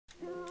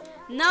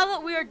Now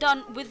that we are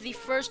done with the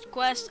first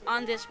quest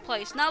on this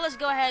place, now let's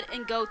go ahead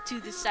and go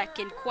to the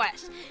second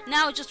quest.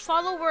 Now just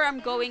follow where I'm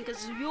going,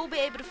 because you'll be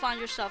able to find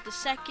yourself the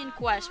second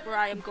quest where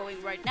I am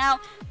going right now,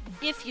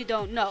 if you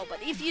don't know. But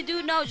if you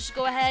do know, just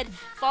go ahead,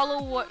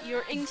 follow what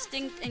your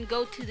instinct and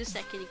go to the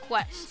second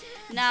quest.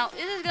 Now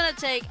it is gonna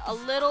take a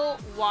little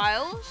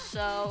while,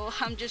 so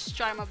I'm just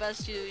trying my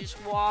best to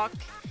just walk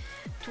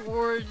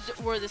towards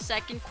where the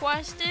second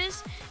quest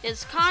is.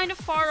 It's kind of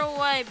far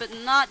away, but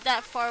not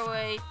that far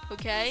away,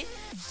 okay?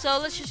 So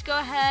let's just go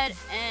ahead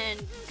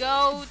and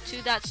go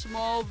to that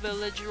small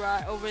village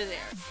right over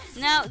there.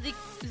 Now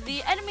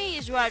the enemy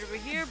is right over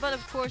here, but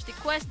of course the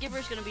quest giver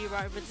is gonna be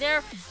right over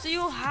there, so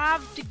you'll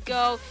have to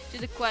go to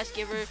the quest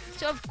giver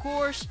to of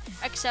course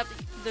accept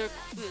the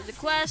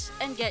quest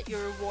and get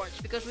your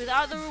rewards, because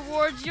without the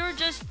rewards you're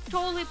just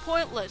totally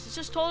pointless. It's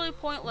just totally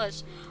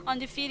pointless on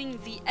defeating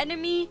the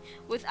enemy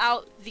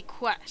without the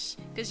quest,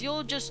 because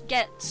you'll just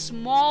get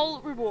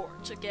small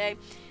rewards, okay?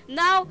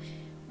 Now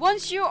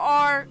once you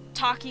are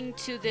talking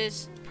to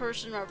this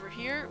person over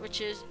here, which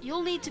is,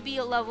 you'll need to be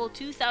a level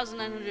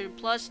 2900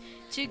 plus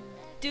to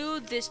do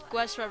this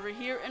quest over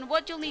here, and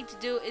what you'll need to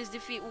do is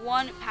defeat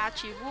one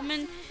patchy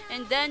woman,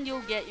 and then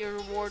you'll get your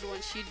reward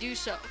once you do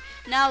so.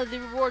 Now the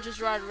reward is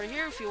right over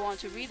here if you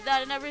want to read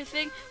that and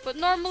everything, but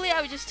normally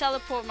I would just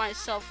teleport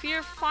myself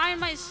here, find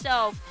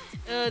myself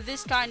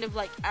this kind of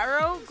like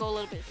arrow, go a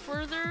little bit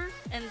further,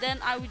 and then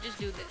I would just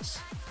do this.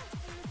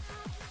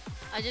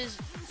 I just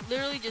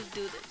literally just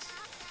do this,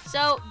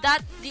 so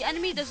that the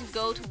enemy doesn't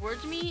go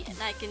towards me,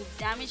 and I can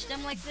damage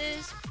them like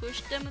this, push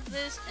them with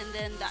this, and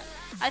then that.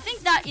 I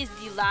think that is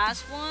the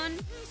last one.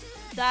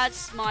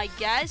 That's my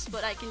guess,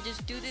 but I can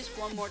just do this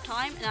one more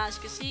time, and as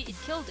you can see, it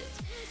killed it.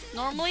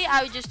 Normally,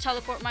 I would just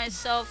teleport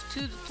myself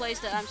to the place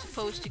that I'm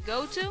supposed to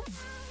go to.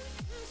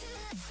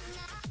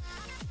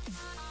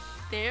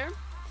 There.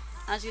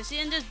 As you can see,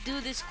 and just do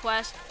this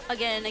quest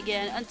again and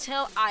again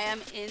until I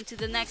am into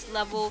the next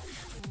level,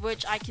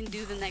 which I can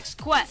do the next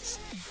quest.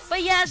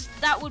 But yes,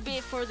 that would be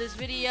it for this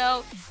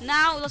video.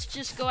 Now let's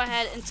just go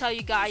ahead and tell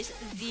you guys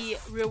the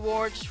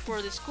rewards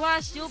for this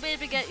quest. You'll be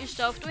able to get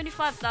yourself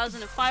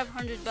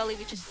 25,500 belly,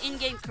 which is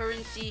in-game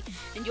currency,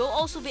 and you'll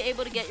also be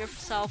able to get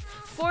yourself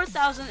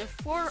 400,000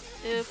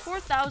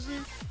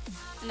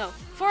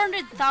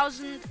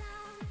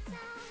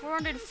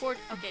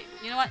 okay,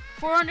 you know what?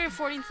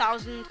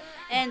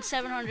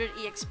 414,700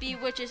 EXP,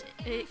 which is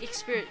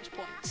experience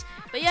points.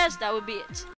 But yes, that would be it.